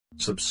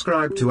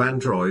subscribe to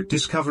Android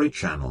Discovery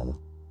Channel,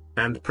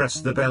 and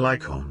press the bell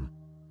icon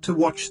to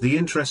watch the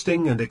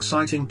interesting and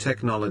exciting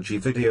technology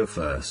video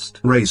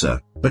first. Razer,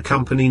 the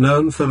company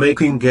known for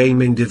making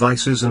gaming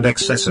devices and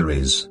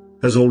accessories,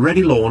 has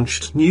already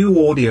launched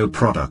new audio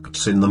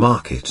products in the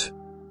market.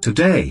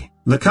 Today,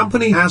 the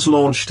company has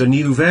launched a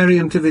new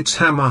variant of its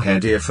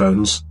Hammerhead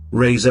earphones,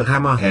 Razer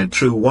Hammerhead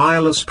True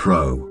Wireless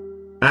Pro.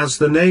 As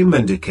the name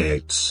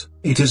indicates,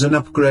 it is an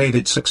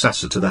upgraded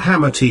successor to the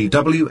Hammer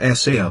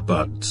TWS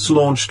earbuds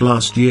launched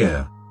last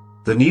year.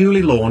 The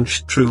newly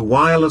launched True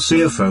Wireless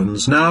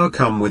earphones now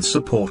come with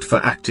support for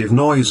active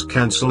noise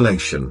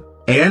cancellation,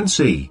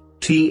 ANC,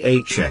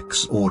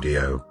 THX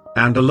audio,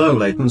 and a low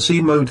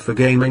latency mode for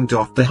gaming.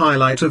 The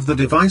highlight of the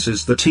device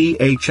is the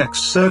THX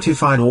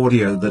certified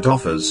audio that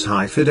offers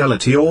high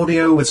fidelity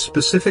audio with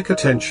specific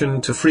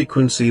attention to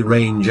frequency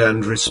range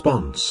and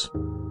response.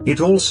 It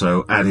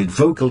also added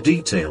vocal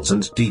details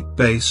and deep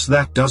bass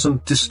that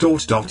doesn't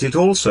distort. It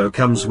also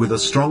comes with a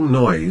strong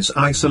noise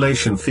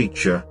isolation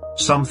feature,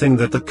 something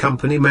that the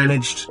company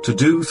managed to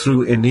do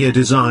through in-ear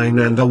design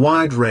and a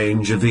wide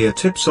range of ear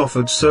tips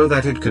offered so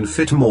that it can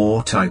fit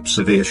more types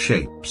of ear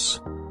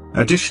shapes.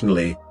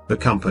 Additionally, the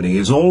company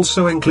is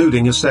also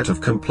including a set of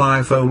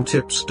Comply foam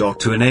tips.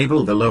 To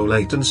enable the low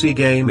latency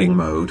gaming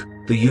mode,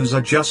 the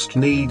user just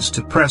needs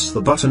to press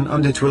the button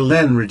and it will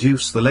then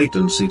reduce the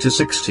latency to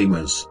 60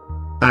 ms.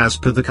 As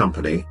per the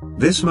company,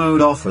 this mode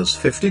offers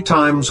 50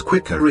 times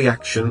quicker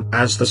reaction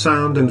as the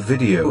sound and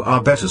video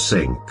are better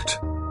synced.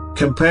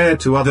 Compared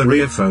to other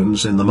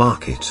earphones in the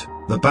market,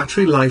 the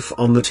battery life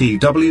on the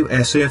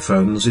TWS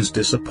earphones is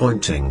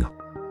disappointing.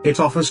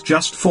 It offers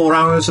just 4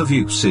 hours of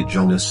usage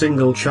on a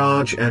single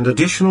charge and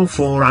additional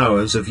 4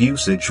 hours of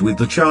usage with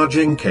the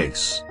charging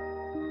case.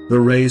 The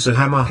Razer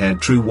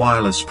Hammerhead True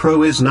Wireless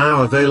Pro is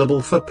now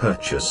available for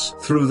purchase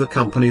through the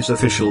company's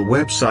official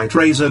website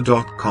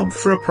Razer.com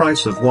for a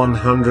price of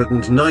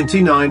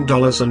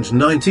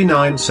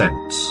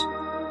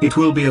 $199.99. It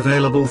will be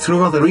available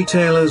through other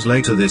retailers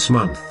later this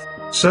month.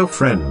 So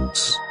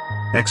friends,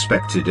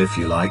 expected if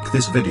you like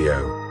this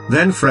video,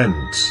 then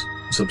friends,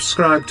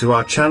 subscribe to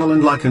our channel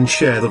and like and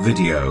share the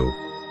video.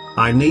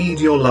 I need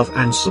your love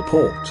and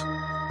support.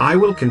 I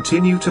will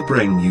continue to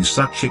bring you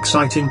such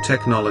exciting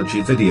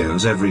technology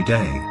videos every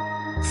day.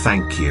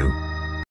 Thank you.